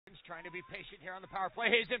trying to be patient here on the power play.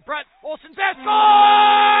 Hayes in front. Olsen scores!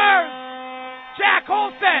 Jack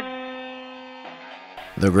Olsen!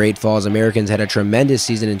 The Great Falls Americans had a tremendous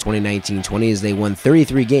season in 2019-20 as they won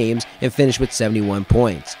 33 games and finished with 71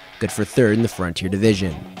 points, good for third in the Frontier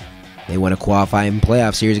Division. They won a qualifying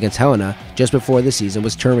playoff series against Helena just before the season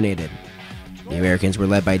was terminated. The Americans were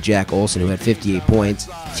led by Jack Olsen, who had 58 points.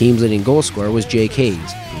 Team's leading goal scorer was Jake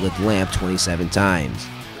Hayes, who lit the lamp 27 times.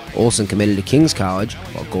 Olsen committed to King's College,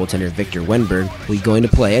 while goaltender Victor Wenberg will be going to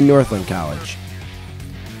play at Northland College.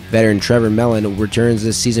 Veteran Trevor Mellon returns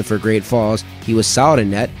this season for Great Falls. He was solid in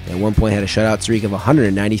net and at one point had a shutout streak of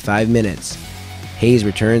 195 minutes. Hayes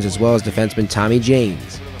returns as well as defenseman Tommy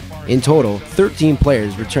James. In total, 13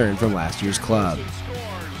 players returned from last year's club.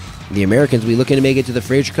 The Americans will be looking to make it to the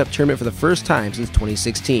Fraser Cup tournament for the first time since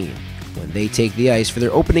 2016, when they take the ice for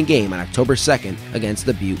their opening game on October 2nd against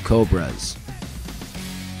the Butte Cobras.